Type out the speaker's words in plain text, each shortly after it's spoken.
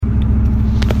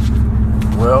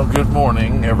Well, good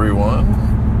morning, everyone.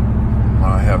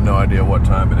 I have no idea what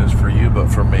time it is for you, but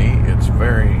for me, it's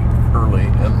very early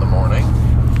in the morning.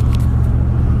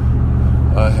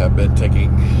 I have been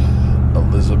taking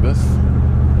Elizabeth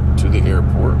to the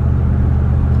airport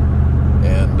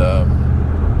and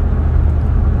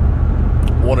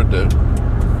wanted to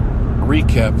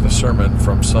recap the sermon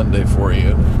from Sunday for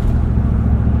you.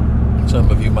 Some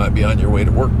of you might be on your way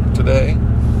to work today,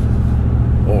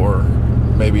 or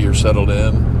maybe you're settled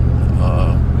in.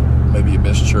 Maybe you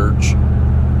missed church.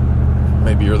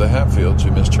 Maybe you're the Hatfields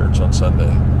who missed church on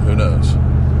Sunday. Who knows?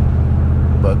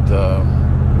 But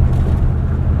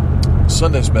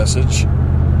Sunday's message,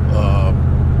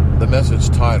 the message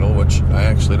title, which I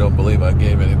actually don't believe I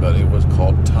gave anybody, was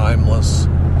called Timeless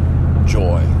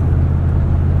Joy.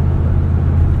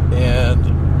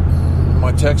 And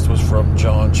my text was from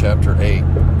John chapter 8,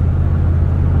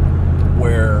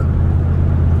 where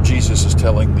Jesus is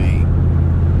telling the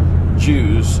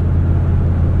Jews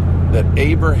that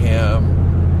Abraham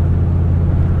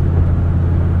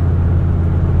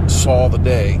saw the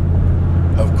day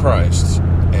of Christ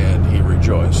and he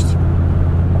rejoiced.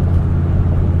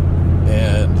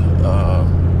 And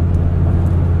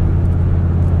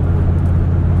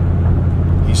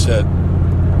he said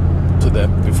to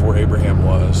them, before Abraham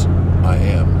was, I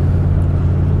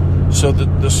am. So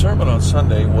the sermon on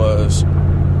Sunday was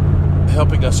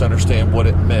helping us understand what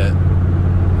it meant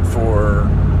for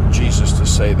Jesus to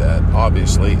say that.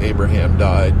 Obviously, Abraham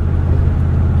died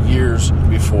years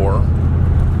before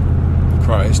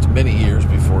Christ, many years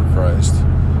before Christ.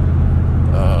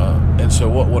 And so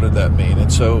what did that mean?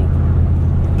 And so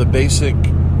the basic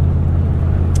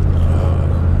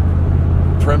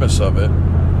premise of it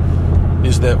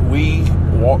is that we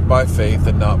walk by faith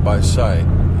and not by sight.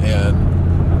 And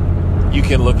you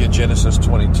can look at Genesis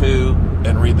 22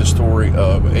 and read the story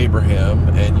of Abraham,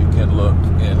 and you can look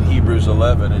in Hebrews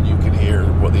 11 and you can hear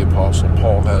what the Apostle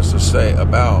Paul has to say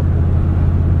about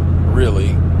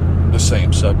really the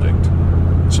same subject.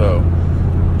 So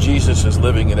Jesus is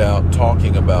living it out,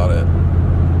 talking about it,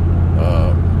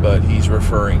 but he's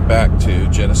referring back to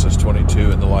Genesis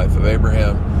 22 in the life of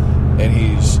Abraham, and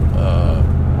his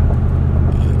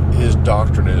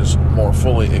doctrine is more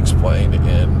fully explained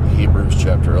in Hebrews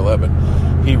chapter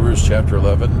 11. Hebrews chapter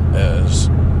 11, as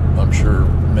I'm sure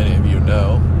many of you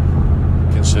know,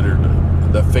 considered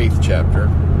the faith chapter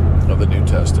of the New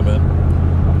Testament.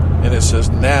 And it says,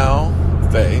 now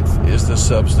faith is the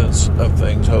substance of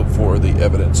things hoped for, the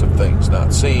evidence of things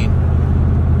not seen.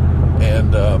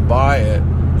 And by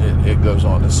it goes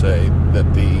on to say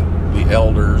that the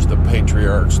elders, the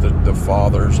patriarchs, the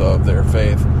fathers of their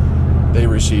faith, they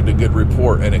received a good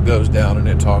report. And it goes down and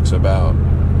it talks about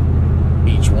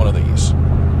each one of these.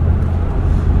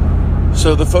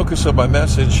 So the focus of my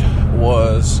message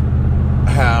was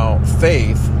how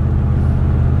faith,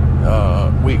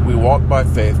 we walk by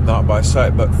faith, not by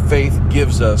sight, but faith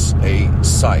gives us a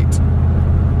sight.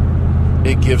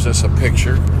 It gives us a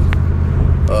picture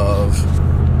of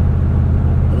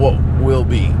what will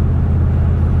be,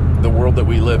 the world that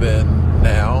we live in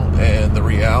now and the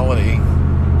reality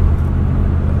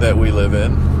that we live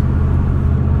in.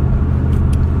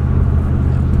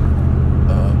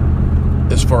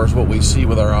 As far as what we see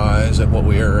with our eyes and what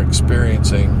we are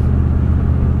experiencing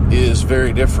is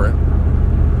very different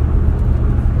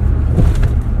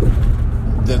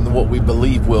than what we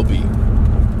believe will be.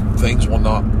 Things will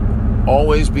not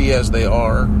always be as they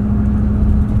are,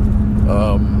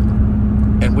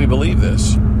 and we believe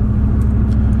this.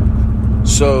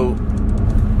 So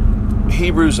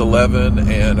Hebrews 11,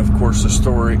 and of course the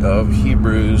story of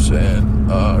Hebrews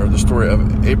and or the story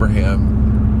of Abraham,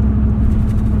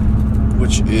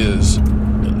 which is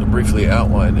briefly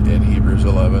outlined in Hebrews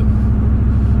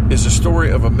 11, is the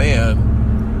story of a man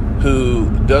who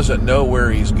doesn't know where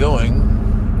he's going,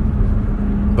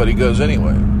 but he goes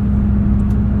anyway.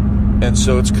 And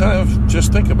so it's kind of,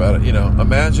 just think about it,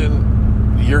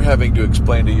 imagine you're having to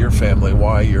explain to your family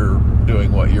why you're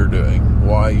doing what you're doing,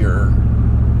 why you're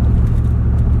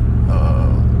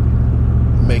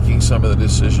making some of the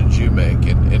decisions you make.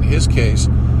 In his case,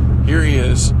 here he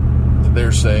is,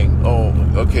 they're saying, oh,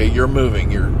 okay, you're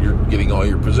moving, you're getting all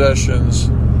your possessions,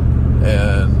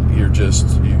 and you're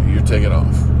taking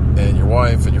off, and your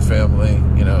wife and your family,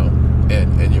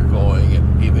 and you're going,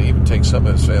 and even take some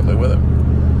of his family with him.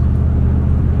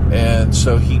 And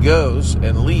so he goes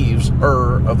and leaves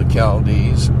Ur of the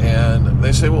Chaldees, and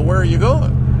they say, well, where are you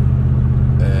going?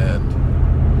 And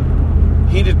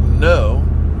he didn't know,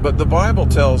 but the Bible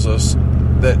tells us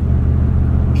that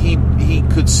he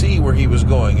could see where he was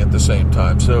going at the same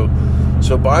time. So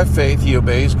by faith, he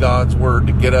obeys God's word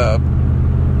to get up,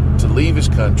 to leave his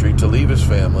country, to leave his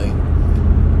family,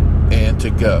 and to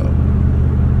go.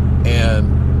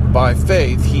 And by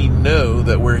faith, he knew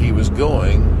that where he was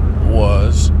going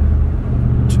was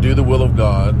to do the will of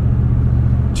God,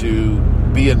 to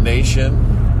be a nation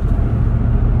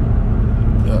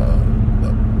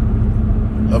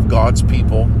of God's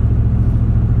people.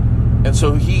 And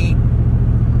so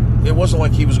it wasn't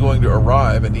like he was going to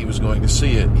arrive and he was going to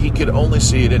see it. He could only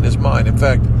see it in his mind. In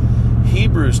fact,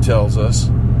 Hebrews tells us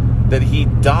that he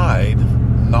died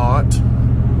not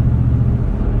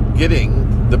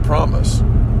getting the promise.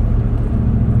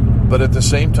 But at the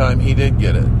same time, he did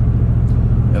get it.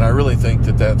 And I really think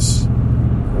that that's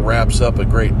wraps up a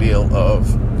great deal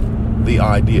of the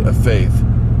idea of faith.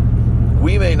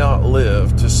 We may not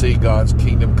live to see God's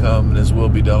kingdom come and his will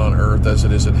be done on earth as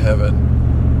it is in heaven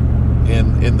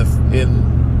in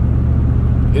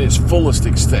its fullest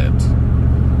extent.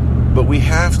 But we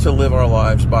have to live our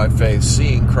lives by faith,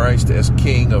 seeing Christ as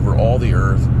king over all the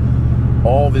earth,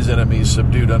 all of his enemies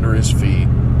subdued under his feet.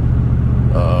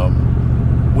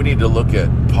 We need to look at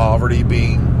poverty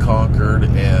being conquered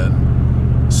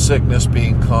and sickness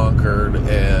being conquered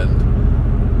and,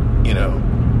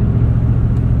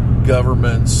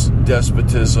 governments,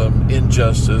 despotism,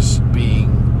 injustice being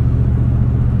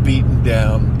beaten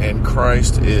down, and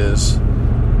Christ is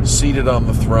seated on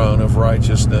the throne of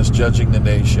righteousness, judging the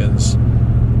nations.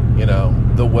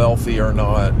 The wealthy are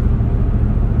not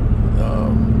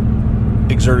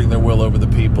exerting their will over the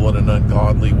people in an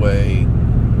ungodly way.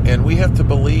 And we have to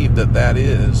believe that that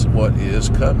is what is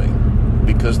coming,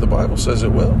 because the Bible says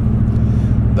it will.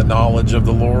 The knowledge of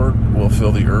the Lord will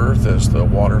fill the earth as the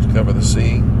waters cover the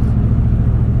sea.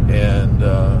 And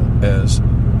as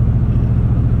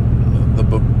the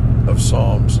book of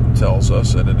Psalms tells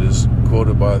us, and it is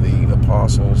quoted by the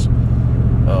apostles,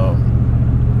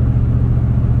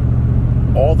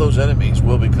 all those enemies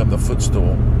will become the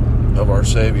footstool of our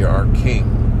Savior, our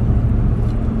King.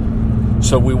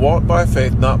 So we walk by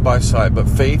faith, not by sight, but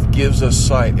faith gives us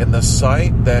sight. And the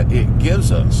sight that it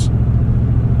gives us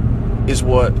is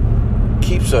what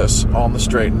keeps us on the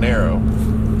straight and narrow.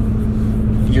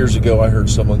 Years ago, I heard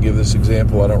someone give this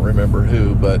example. I don't remember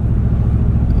who, but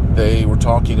they were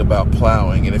talking about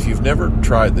plowing. And if you've never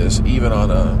tried this, even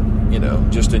on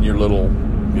just in your little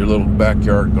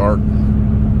backyard garden,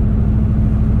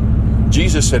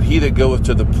 Jesus said, "He that goeth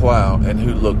to the plow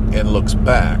and looks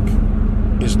back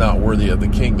is not worthy of the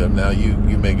kingdom." Now you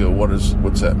may go,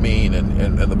 what's that mean?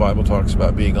 And the Bible talks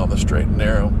about being on the straight and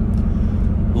narrow.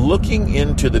 Looking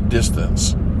into the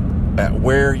distance at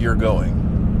where you're going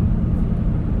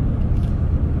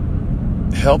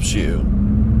helps you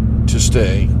to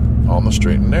stay on the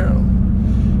straight and narrow.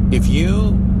 If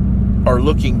you are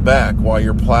looking back while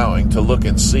you're plowing to look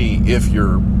and see if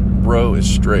your row is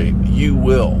straight, you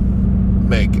will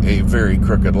make a very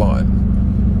crooked line.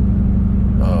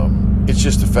 It's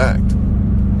just a fact.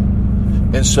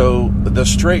 And so the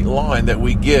straight line that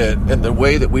we get and the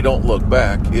way that we don't look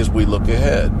back is we look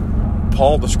ahead.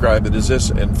 Paul described it as this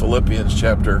in Philippians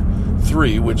chapter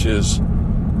 3, which is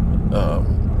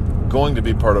going to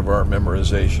be part of our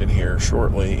memorization here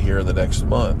shortly, here in the next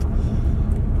month,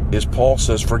 is Paul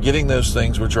says, "Forgetting those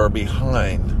things which are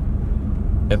behind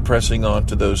and pressing on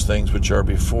to those things which are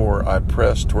before, I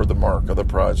press toward the mark of the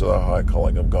prize of the high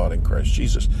calling of God in Christ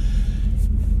Jesus."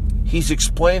 He's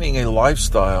explaining a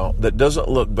lifestyle that doesn't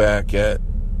look back at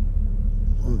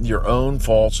your own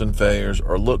faults and failures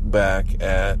or look back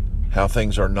at how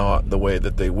things are not the way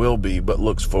that they will be, but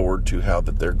looks forward to how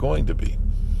that they're going to be.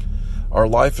 Our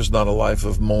life is not a life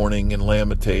of mourning and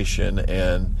lamentation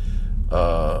and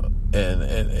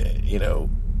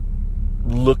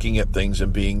looking at things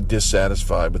and being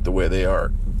dissatisfied with the way they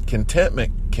are.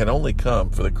 Contentment can only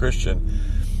come for the Christian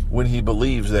when he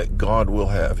believes that God will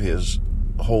have his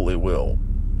holy will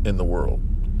in the world.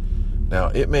 Now,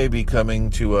 it may be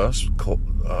coming to us,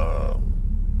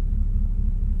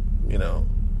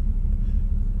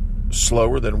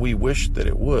 slower than we wish that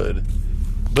it would,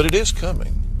 but it is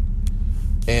coming.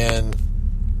 And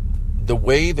the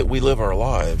way that we live our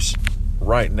lives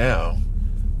right now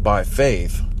by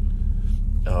faith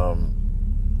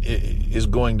is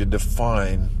going to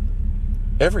define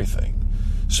everything.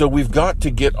 So we've got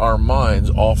to get our minds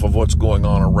off of what's going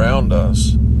on around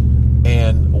us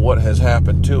and what has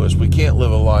happened to us. We can't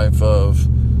live a life of,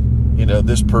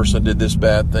 this person did this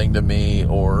bad thing to me,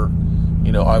 or,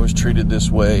 I was treated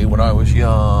this way when I was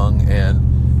young, and,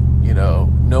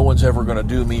 no one's ever going to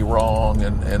do me wrong,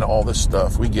 and all this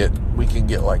stuff. We can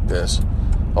get like this.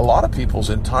 A lot of people's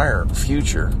entire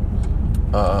future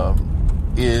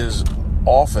is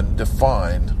often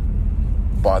defined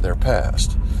by their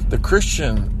past. The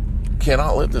Christian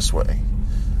cannot live this way.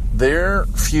 Their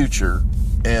future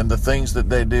and the things that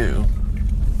they do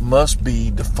must be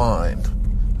defined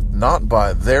not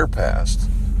by their past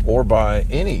or by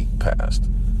any past,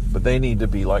 but they need to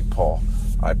be like Paul.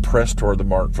 I press toward the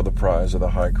mark for the prize of the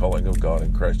high calling of God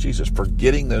in Christ Jesus,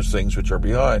 forgetting those things which are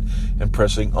behind and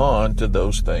pressing on to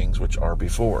those things which are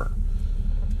before.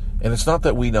 And it's not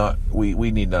that we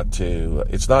need not to,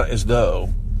 it's not as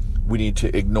though we need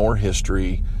to ignore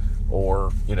history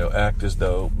or, act as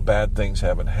though bad things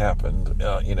haven't happened.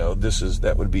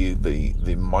 That would be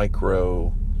the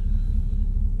micro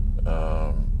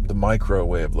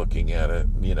way of looking at it.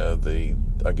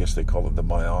 I guess they call it the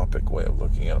myopic way of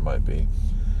looking at it might be.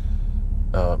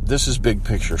 This is big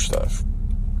picture stuff.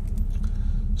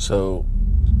 So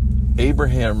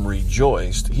Abraham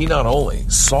rejoiced. He not only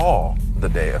saw the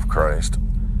day of Christ,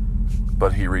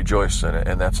 but he rejoiced in it,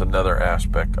 and that's another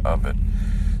aspect of it.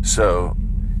 So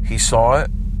he saw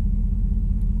it.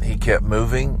 He kept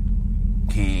moving.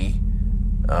 He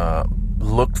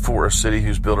looked for a city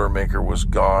whose builder and maker was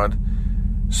God.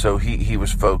 So he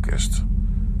was focused.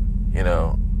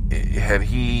 Had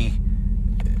he,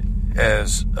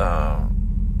 as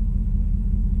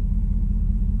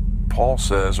Paul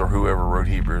says, or whoever wrote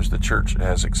Hebrews, the church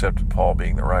has accepted Paul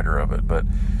being the writer of it, but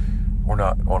we're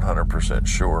not 100%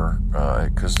 sure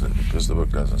because the book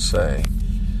doesn't say.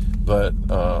 But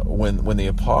when the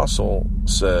apostle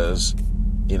says,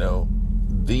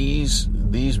 these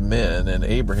men and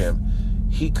Abraham,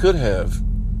 he could have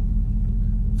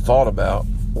thought about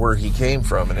where he came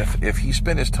from, and if he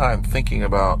spent his time thinking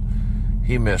about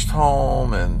he missed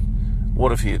home and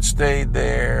what if he had stayed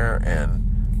there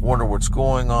and wonder what's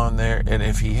going on there, and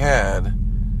if he had,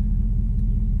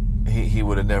 he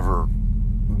would have never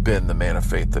been the man of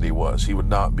faith that he was. He would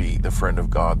not be the friend of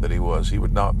God that he was. He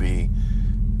would not be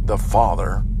the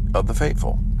father of the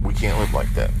faithful. We can't live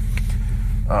like that.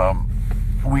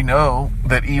 We know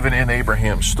that even in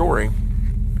Abraham's story,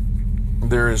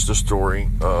 there is the story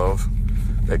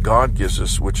that God gives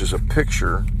us, which is a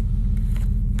picture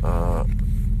of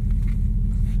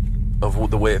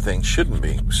the way things shouldn't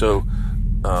be. So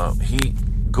he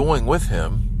going with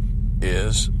him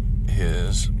is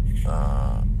his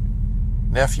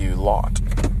nephew Lot.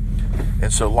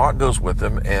 And so Lot goes with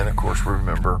him, and of course we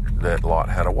remember that Lot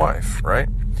had a wife, right?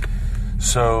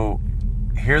 So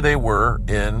here they were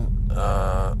in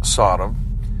Sodom,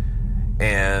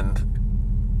 and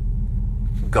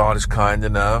God is kind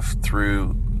enough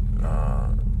through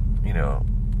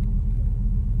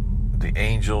the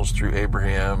angels, through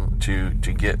Abraham, to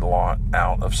get Lot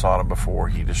out of Sodom before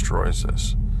he destroys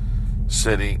this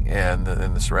city and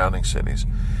the surrounding cities.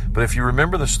 But if you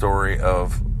remember the story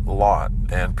of Lot,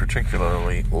 and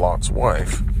particularly Lot's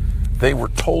wife, they were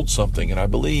told something, and I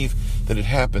believe that it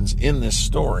happens in this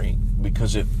story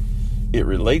because it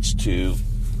relates to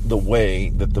the way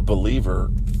that the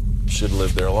believer should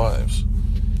live their lives.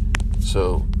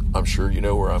 So I'm sure you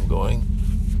know where I'm going.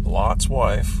 Lot's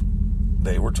wife,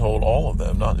 they were told, all of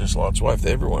them, not just Lot's wife,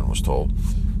 everyone was told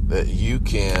that you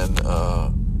can,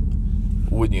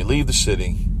 when you leave the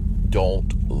city,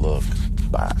 don't look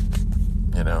back,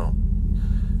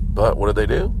 But what did they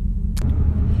do?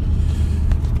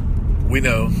 We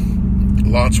know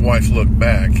Lot's wife looked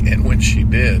back, and when she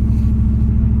did,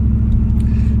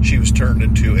 she was turned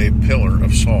into a pillar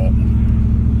of salt,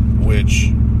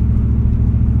 which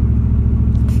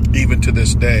even to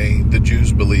this day, the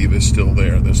Jews believe is still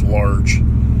there. This large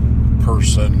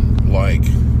person-like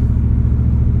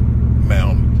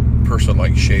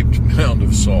shaped mound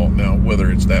of salt. Now, whether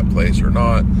it's that place or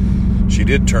not, she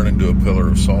did turn into a pillar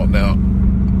of salt. Now,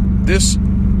 this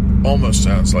almost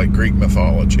sounds like Greek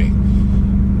mythology,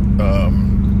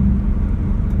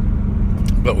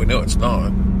 but we know it's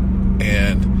not.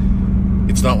 And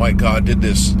it's not like God did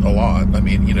this a lot. I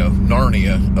mean,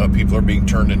 Narnia, people are being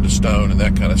turned into stone and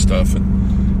that kind of stuff.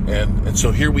 And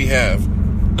so here we have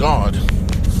God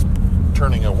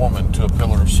turning a woman to a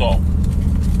pillar of salt.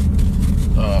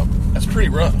 That's pretty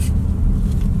rough.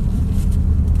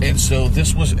 And so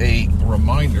this was a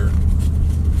reminder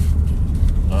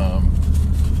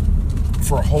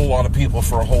for a whole lot of people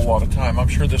for a whole lot of time. I'm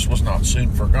sure this was not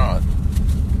soon for God.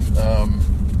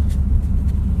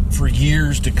 For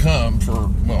years to come, for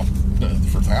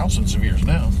thousands of years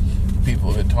now,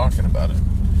 people have been talking about it.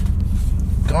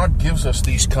 God gives us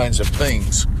these kinds of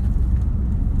things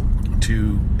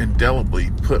to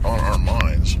indelibly put on our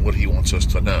minds what he wants us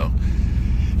to know.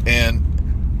 And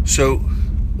so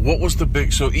what was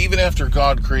so even after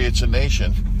God creates a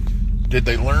nation, did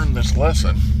they learn this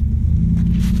lesson?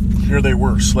 Here they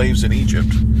were, slaves in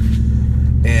Egypt.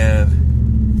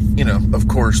 And, of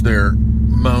course, their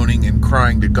moaning and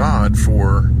crying to God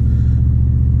for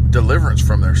deliverance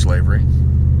from their slavery.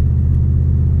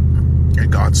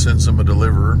 And God sends them a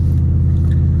deliverer.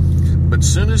 But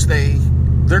soon as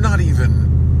they're not even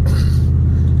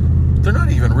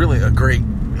really a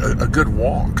good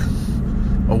walk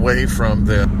away from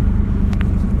the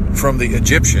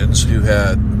Egyptians who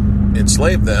had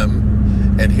enslaved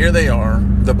them, and here they are,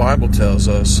 the Bible tells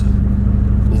us,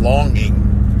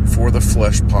 longing for the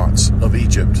flesh pots of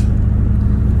Egypt.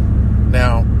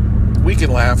 Now, we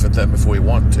can laugh at them if we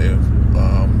want to,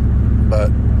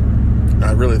 but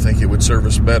I really think it would serve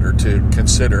us better to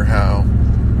consider how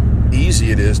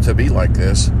easy it is to be like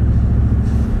this.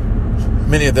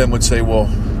 Many of them would say, well,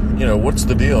 what's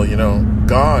the deal?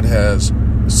 God has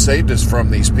saved us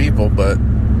from these people, but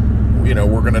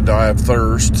we're going to die of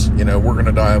thirst. We're going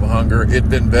to die of hunger. It'd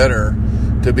been better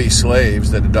to be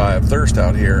slaves than to die of thirst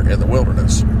out here in the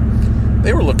wilderness.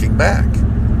 They were looking back.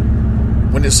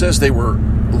 When it says they were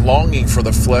longing for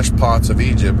the flesh pots of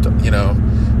Egypt,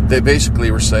 they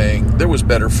basically were saying there was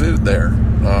better food there.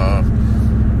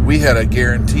 We had a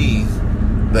guarantee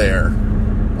there.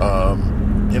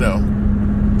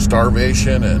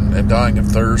 Starvation and dying of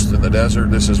thirst in the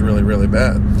desert. This is really, really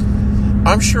bad.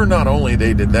 I'm sure not only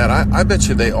they did that, I bet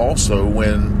you they also,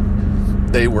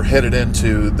 when they were headed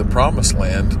into the promised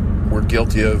land, were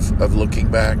guilty of looking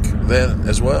back then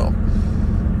as well.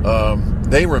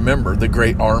 They remember the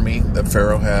great army that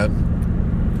Pharaoh had.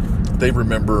 They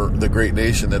remember the great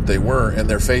nation that they were, and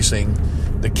they're facing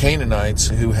the Canaanites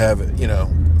who have,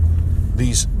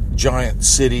 these giant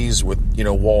cities with,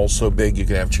 walls so big you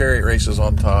can have chariot races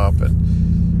on top,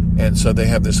 and so they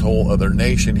have this whole other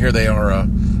nation. Here they are,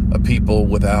 a people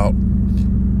without,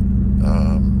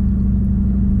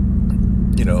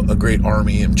 a great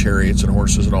army and chariots and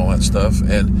horses and all that stuff.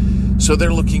 And so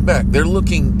they're looking back. They're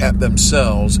looking at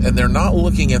themselves, and they're not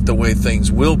looking at the way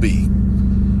things will be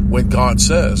when God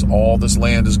says all this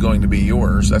land is going to be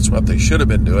yours. That's what they should have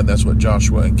been doing. That's what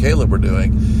Joshua and Caleb were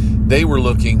doing. They were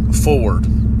looking forward.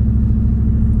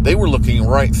 They were looking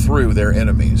right through their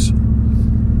enemies.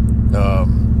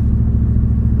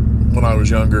 When I was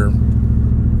younger,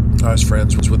 I was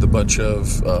friends with a bunch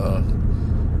of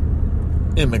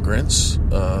immigrants.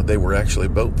 They were actually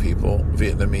boat people,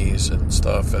 Vietnamese and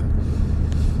stuff, and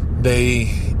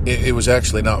it was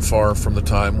actually not far from the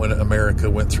time when America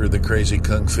went through the crazy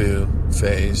kung fu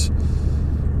phase.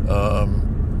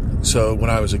 So when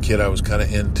I was a kid, I was kind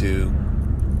of into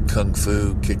kung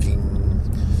fu, kicking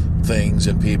things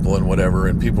and people and whatever,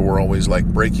 and people were always like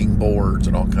breaking boards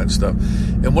and all kinds of stuff.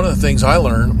 And one of the things I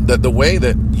learned, that the way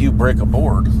that you break a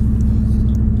board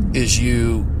is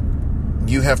you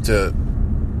have to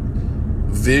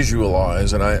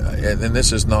visualize, and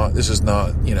this is not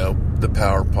the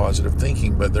power of positive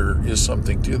thinking, but there is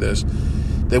something to this,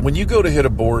 that when you go to hit a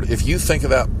board, if you think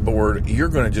of that board, you're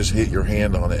going to just hit your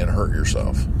hand on it and hurt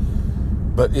yourself.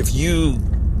 But if you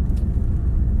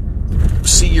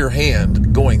see your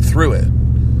hand going through it,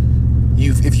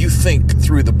 if you think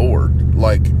through the board,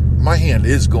 like my hand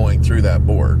is going through that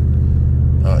board,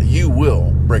 you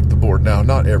will break the board. Now,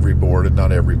 not every board and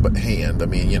not every hand. I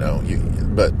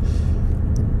mean, but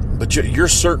you're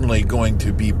certainly going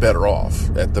to be better off,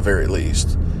 at the very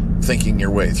least, thinking your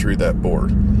way through that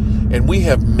board. And we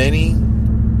have many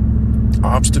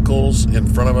obstacles in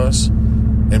front of us,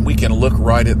 and we can look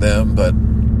right at them, but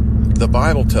the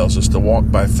Bible tells us to walk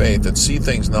by faith and see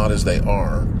things not as they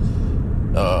are,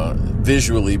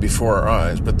 visually before our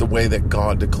eyes, but the way that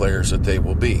God declares that they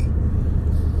will be.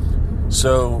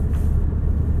 So,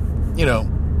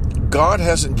 God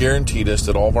hasn't guaranteed us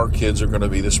that all of our kids are going to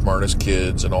be the smartest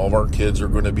kids and all of our kids are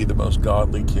going to be the most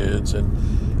godly kids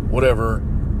and whatever,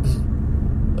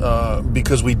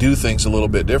 because we do things a little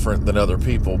bit different than other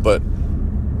people. But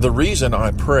the reason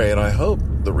I pray, and I hope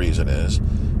the reason is,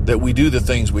 that we do the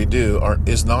things we do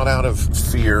is not out of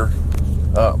fear,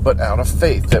 but out of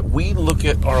faith. That we look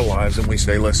at our lives and we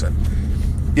say, listen,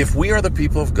 if we are the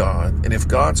people of God, and if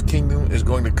God's kingdom is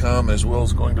going to come, His will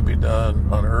is going to be done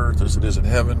on earth as it is in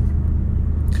heaven,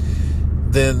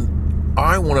 then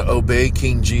I want to obey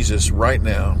King Jesus right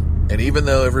now. And even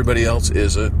though everybody else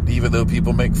isn't, even though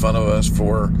people make fun of us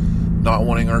for not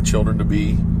wanting our children to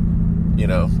be,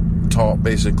 taught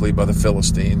basically by the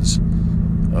Philistines,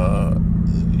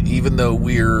 even though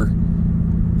we're,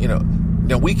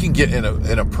 now we can get in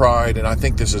a pride, and I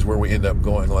think this is where we end up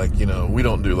going, like, we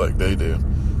don't do like they do.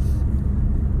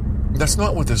 That's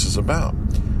not what this is about.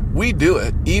 We do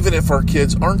it even if our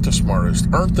kids aren't the smartest,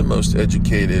 aren't the most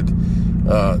educated,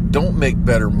 don't make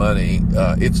better money.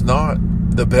 It's not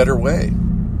the better way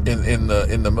in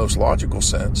the most logical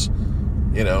sense.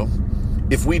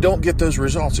 if we don't get those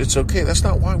results, it's okay. That's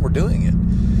not why we're doing it.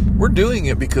 We're doing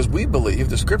it because we believe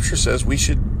the Scripture says we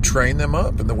should train them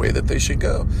up in the way that they should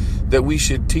go, that we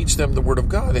should teach them the Word of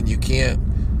God. And you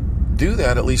can't do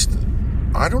that. At least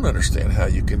I don't understand how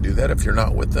you can do that if you're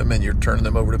not with them and you're turning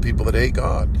them over to people that hate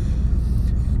God.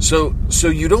 So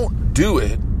you don't do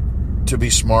it to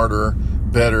be smarter,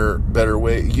 better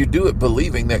way. You do it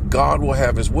believing that God will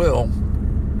have His will,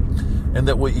 and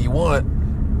that what you want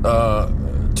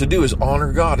to do is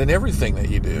honor God in everything that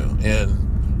you do. And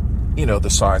the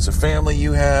size of family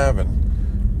you have, and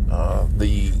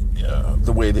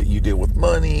the way that you deal with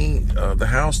money, the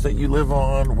house that you live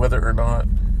on, whether or not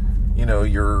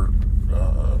you're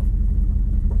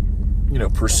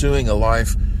pursuing a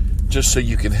life just so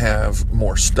you can have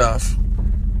more stuff,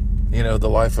 the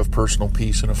life of personal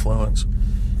peace and affluence.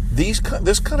 This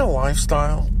kind of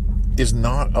lifestyle is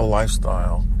not a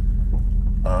lifestyle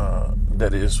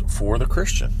that is for the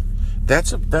Christian.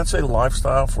 That's a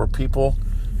lifestyle for people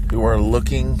who are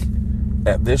looking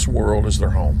at this world as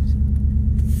their home.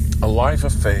 A life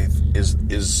of faith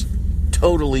is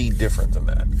totally different than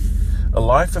that. A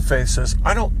life of faith says,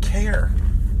 I don't care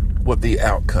what the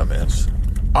outcome is.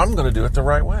 I'm going to do it the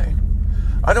right way.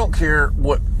 I don't care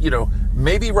what,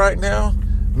 maybe right now,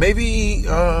 maybe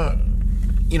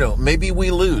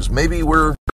we lose. Maybe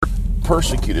we're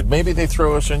persecuted. Maybe they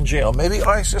throw us in jail. Maybe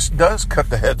ISIS does cut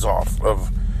the heads off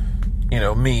of,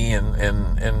 me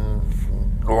and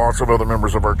lots of other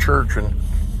members of our church. And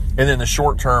in the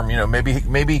short term,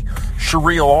 maybe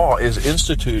Sharia law is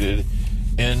instituted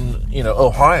in,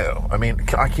 Ohio. I mean,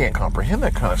 I can't comprehend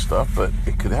that kind of stuff, but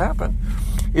it could happen.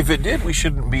 If it did, we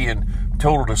shouldn't be in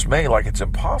total dismay like it's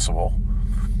impossible.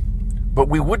 But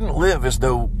we wouldn't live as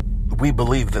though we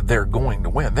believe that they're going to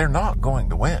win. They're not going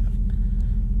to win.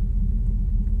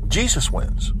 Jesus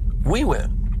wins. We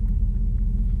win.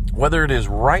 Whether it is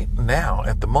right now,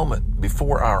 at the moment,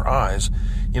 before our eyes.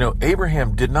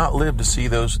 Abraham did not live to see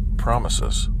those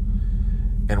promises.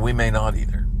 And we may not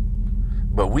either.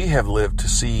 But we have lived to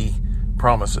see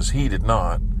promises. He did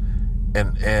not.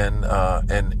 And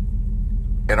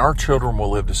our children will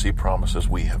live to see promises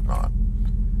we have not.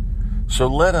 So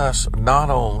let us not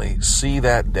only see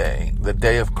that day, the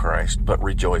day of Christ, but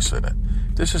rejoice in it.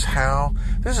 This is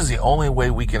the only way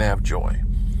we can have joy.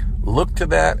 Look to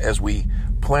that as we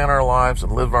plan our lives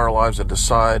and live our lives and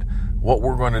decide what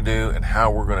we're going to do and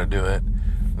how we're going to do it.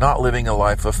 Not living a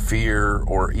life of fear,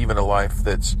 or even a life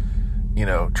that's,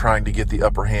 trying to get the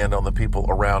upper hand on the people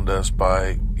around us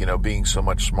by, being so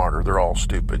much smarter. They're all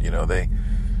stupid.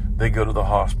 They go to the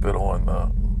hospital and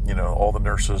all the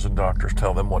nurses and doctors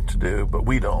tell them what to do, but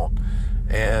we don't.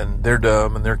 And they're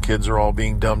dumb, and their kids are all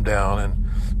being dumbed down and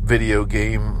video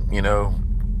game,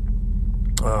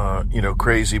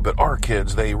 crazy. But our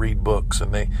kids, they read books,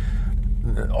 and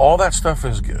all that stuff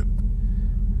is good.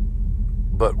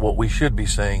 But what we should be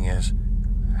saying is,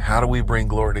 how do we bring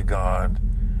glory to God?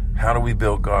 How do we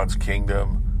build God's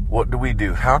kingdom? What do we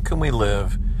do? How can we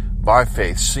live by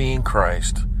faith, seeing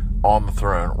Christ on the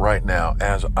throne right now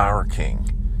as our King?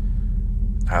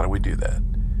 How do we do that?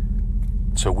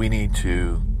 So we need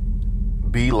to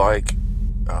be like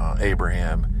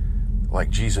Abraham, like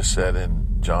Jesus said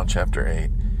in John chapter 8.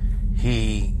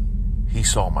 He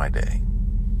saw my day,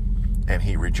 and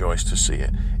he rejoiced to see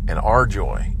it. And our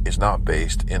joy is not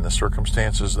based in the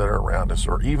circumstances that are around us,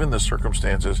 or even the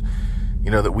circumstances,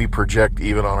 that we project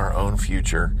even on our own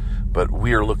future, but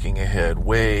we are looking ahead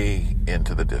way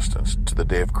into the distance, to the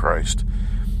day of Christ,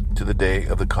 to the day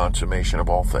of the consummation of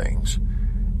all things.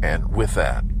 And with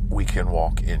that, we can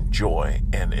walk in joy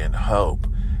and in hope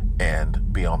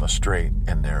and be on the straight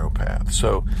and narrow path.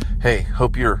 So, hey,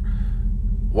 hope you're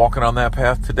walking on that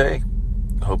path today.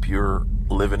 Hope you're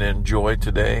living in joy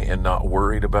today and not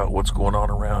worried about what's going on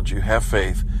around you. Have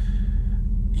faith.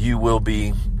 You will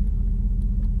be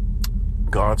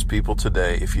God's people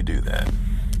today if you do that.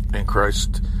 In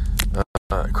Christ's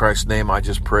name, I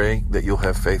just pray that you'll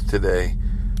have faith today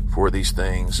for these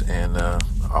things, and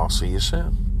I'll see you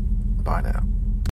soon. Bye now.